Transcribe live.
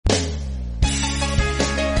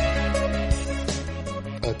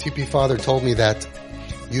TP father told me that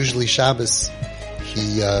usually Shabbos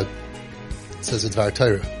he says a Dvar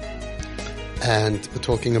Torah, and we're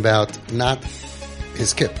talking about not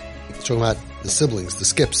his kip. We're talking about the siblings, the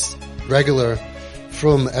skips, regular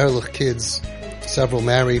from Erlich kids, several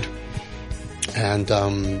married, and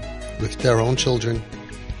with their own children.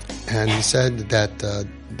 And he said that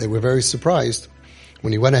they were very surprised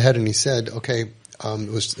when he went ahead and he said, okay,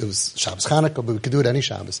 it was Shabbos Chanukah, but we could do it any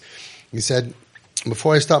Shabbos. He said,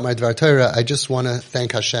 before I start my Dvar Torah, I just want to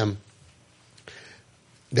thank Hashem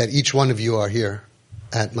that each one of you are here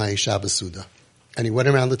at my Shabbos Suda. And he went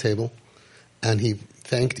around the table and he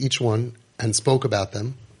thanked each one and spoke about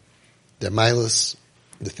them, their milas,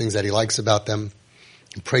 the things that he likes about them,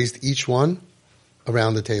 and praised each one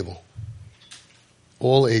around the table.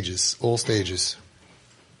 All ages, all stages.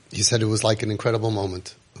 He said it was like an incredible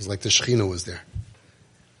moment. It was like the Shekhinah was there.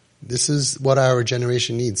 This is what our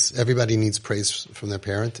generation needs. Everybody needs praise from their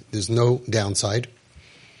parent. There's no downside.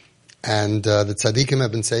 And the tzaddikim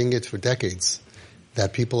have been saying it for decades,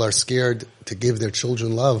 that people are scared to give their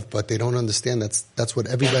children love, but they don't understand that's what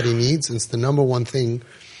everybody needs. And it's the number one thing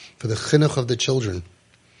for the chinuch of the children.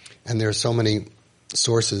 And there are so many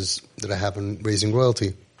sources that I have in Raising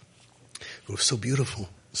Royalty. It was so beautiful,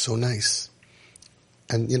 so nice.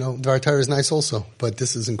 And, Dvar Torah is nice also, but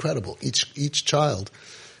this is incredible. Each child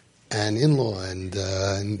and in-law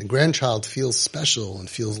and grandchild feels special and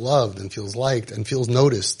feels loved and feels liked and feels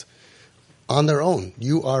noticed on their own.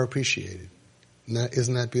 You are appreciated.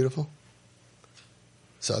 Isn't that beautiful?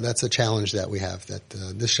 So that's a challenge that we have, that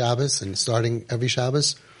this Shabbos and starting every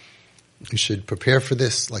Shabbos, you should prepare for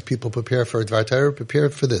this. Like people prepare for a Dvar Torah, prepare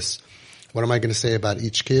for this. What am I going to say about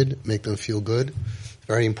each kid? Make them feel good.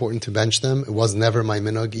 Very important to bench them. It was never my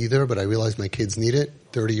minhag either, but I realized my kids need it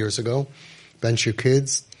 30 years ago. Bench your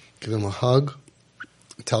kids. Give them a hug.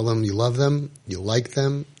 Tell them you love them. You like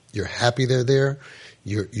them. You're happy they're there.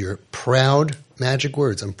 You're proud. Magic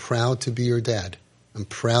words. I'm proud to be your dad. I'm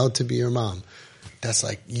proud to be your mom. That's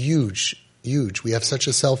like huge, huge. We have such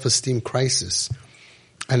a self-esteem crisis.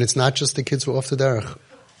 And it's not just the kids who are off the derech.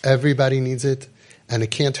 Everybody needs it. And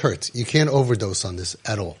it can't hurt. You can't overdose on this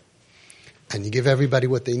at all. And you give everybody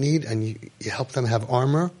what they need, and you help them have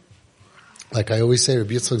armor. Like I always say,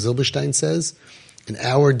 Rabbi Yitzchak Zilberstein says, in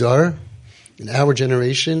our dar, in our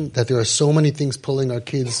generation, that there are so many things pulling our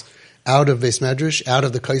kids out of Beis Medrash, out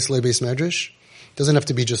of the Kaisley Beis Medrash. It doesn't have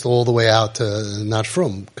to be just all the way out to not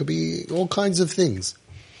from. It could be all kinds of things.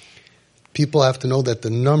 People have to know that the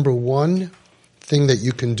number one thing that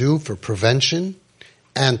you can do for prevention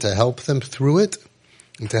and to help them through it,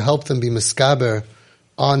 and to help them be miskaber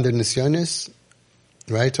on their nisyonis,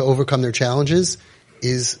 right, to overcome their challenges,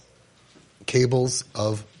 is cables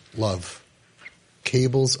of love.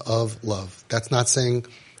 Cables of love. That's not saying,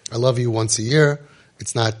 I love you once a year.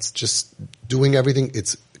 It's not just doing everything.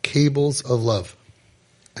 It's cables of love.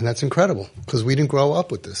 And that's incredible, because we didn't grow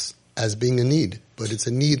up with this as being a need. But it's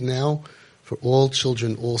a need now for all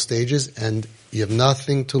children, all stages, and you have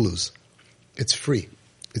nothing to lose. It's free.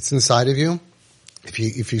 It's inside of you.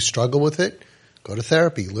 If you struggle with it, go to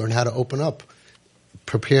therapy. Learn how to open up.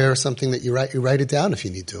 Prepare something that you write it down if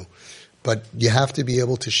you need to. But you have to be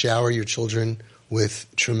able to shower your children with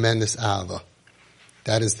tremendous ahava.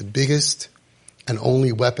 That is the biggest and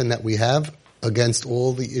only weapon that we have against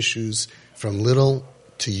all the issues from little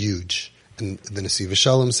to huge. And the Nesiv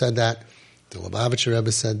Shalom said that. The Lubavitcher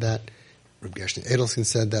Rebbe said that. Reb Gershon Edelstein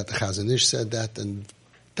said that. The Chazon Ish said that. And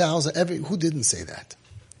who didn't say that?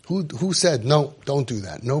 Who said, no, don't do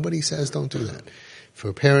that? Nobody says don't do that.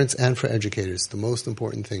 For parents and for educators, the most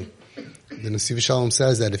important thing. The Nesiv Shalom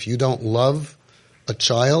says that if you don't love a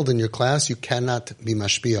child in your class, you cannot be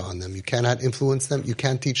mashpia on them. You cannot influence them. You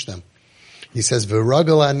can't teach them. He says,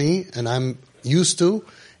 V'ragal ani, and I'm used to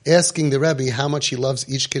asking the Rebbe how much he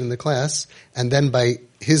loves each kid in the class, and then by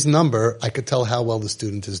his number, I could tell how well the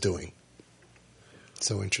student is doing.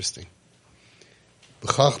 So interesting.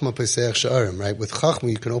 Right? With Chachma,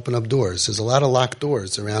 you can open up doors. There's a lot of locked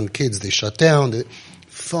doors around kids. They shut down.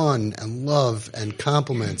 Fun and love and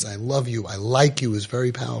compliments. I love you. I like you is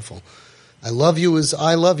very powerful. I love you is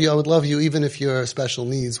I love you. I would love you even if you're special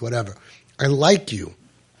needs, whatever. I like you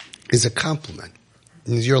is a compliment.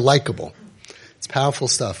 And you're likable. It's powerful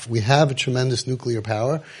stuff. We have a tremendous nuclear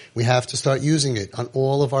power. We have to start using it on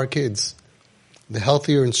all of our kids. The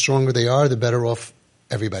healthier and stronger they are, the better off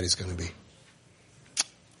everybody's going to be.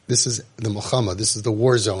 This is the Muhammad. This is the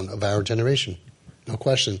war zone of our generation. No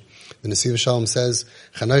question. The Nesiv Shalom says,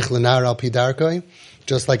 Chanoich l'nar al pi darkoi.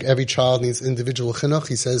 Just like every child needs individual chinuch,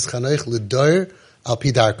 he says, Chanoich l'dor al pi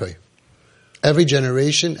darkoi. Every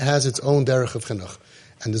generation has its own derech of chinuch.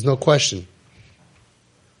 And there's no question.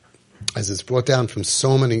 as it's brought down from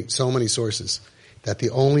so many sources, that the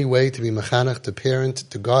only way to be mechanech, to parent,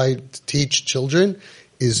 to guide, to teach children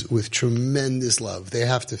is with tremendous love. They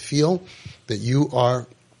have to feel that you are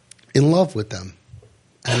in love with them.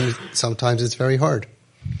 And sometimes it's very hard.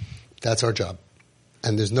 That's our job.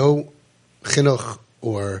 And there's no chinuch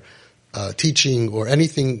or teaching or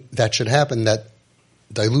anything that should happen that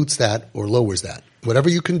dilutes that or lowers that. Whatever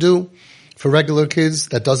you can do for regular kids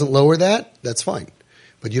that doesn't lower that, that's fine.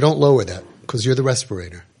 But you don't lower that because you're the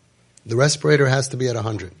respirator. The respirator has to be at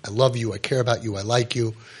 100. I love you. I care about you. I like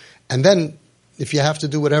you. And then if you have to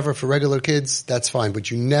do whatever for regular kids, that's fine. But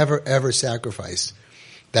you never, ever sacrifice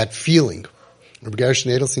that feeling. Rabbi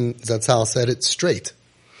Gershon Edelstein Zatzal said it straight.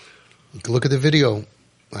 You can look at the video.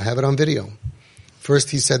 I have it on video. First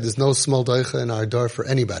he said there's no small doicha in our door for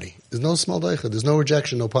anybody. There's no small doicha. There's no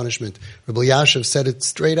rejection, no punishment. Rabbi Yashiv said it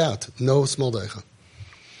straight out. No small doicha.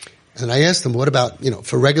 And I asked him, what about,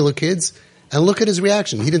 for regular kids? And look at his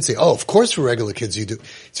reaction. He didn't say, oh, of course for regular kids you do.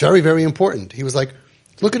 It's very, very important. He was like,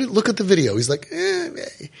 look at it, look at the video. He's like,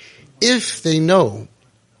 if they know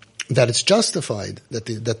that it's justified, that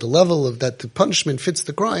the level of, that the punishment fits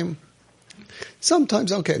the crime,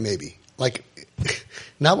 sometimes, okay, maybe. Like,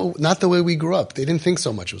 not the way we grew up. They didn't think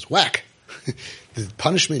so much. It was whack. The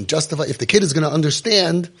punishment justified. If the kid is going to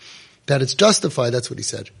understand that it's justified, that's what he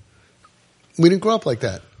said. We didn't grow up like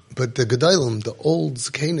that. But the Gedolim, the old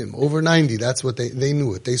Zkanim, over 90, that's what they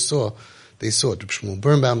knew it. They saw it. Shmuel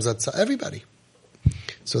Birnbaum, everybody.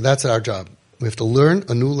 So that's our job. We have to learn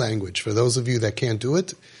a new language. For those of you that can't do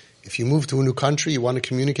it, if you move to a new country, you want to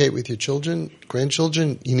communicate with your children,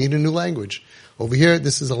 grandchildren, you need a new language. Over here,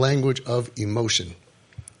 this is a language of emotion.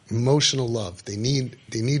 Emotional love. They need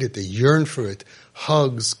it. They yearn for it.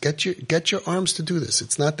 Hugs. Get your arms to do this.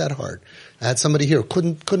 It's not that hard. I had somebody here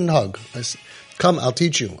couldn't hug. I said, come, I'll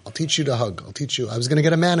teach you. I'll teach you to hug. I'll teach you. I was going to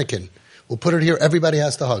get a mannequin. We'll put it here. Everybody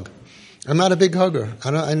has to hug. I'm not a big hugger.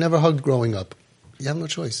 I never hugged growing up. You have no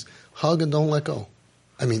choice. Hug and don't let go.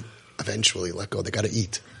 I mean, eventually let go. They got to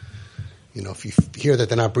eat. If you hear that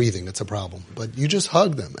they're not breathing, that's a problem. But you just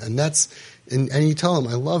hug them, and and you tell them,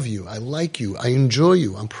 I love you, I like you, I enjoy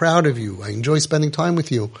you, I'm proud of you, I enjoy spending time with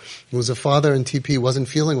you. There was a father in TP who wasn't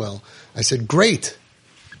feeling well. I said, great.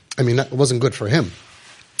 I mean, it wasn't good for him.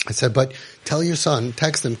 I said, but tell your son,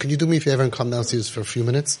 text him, can you do me a favor and come downstairs for a few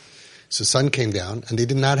minutes? So son came down, and they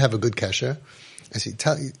did not have a good kesher. I said,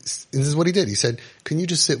 and this is what he did. He said, can you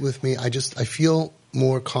just sit with me? I feel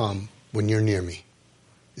more calm when you're near me.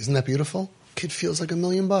 Isn't that beautiful? Kid feels like $1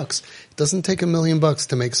 million. It doesn't take $1 million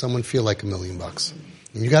to make someone feel like $1 million.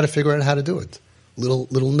 And you got to figure out how to do it.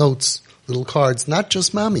 Little notes, little cards, not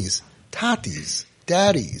just mommies, tatis,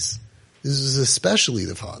 daddies. This is especially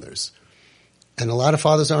the fathers. And a lot of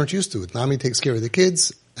fathers aren't used to it. Mommy takes care of the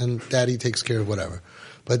kids and daddy takes care of whatever.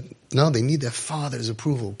 But no, they need their father's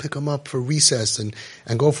approval. Pick them up for recess and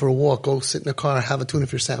go for a walk, go sit in a car, have a tuna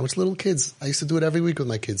fish sandwich. Little kids. I used to do it every week with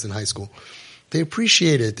my kids in high school. They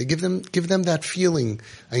appreciate it. They give them that feeling.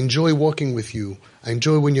 I enjoy walking with you. I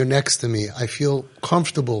enjoy when you're next to me. I feel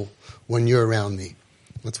comfortable when you're around me.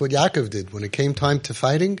 That's what Yaakov did. When it came time to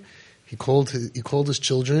fighting, he called his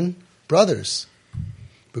children brothers,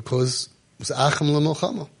 because it was Achim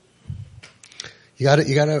L'Milchama. You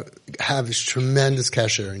gotta have this tremendous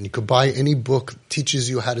kesher, and you could buy any book that teaches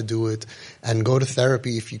you how to do it, and go to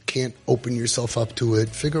therapy if you can't open yourself up to it.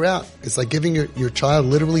 Figure out. It's like giving your child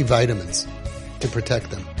literally vitamins to protect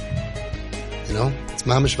them. It's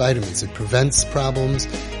mamish vitamins. It prevents problems.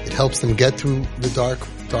 It helps them get through the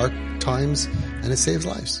dark times, and it saves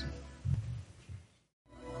lives.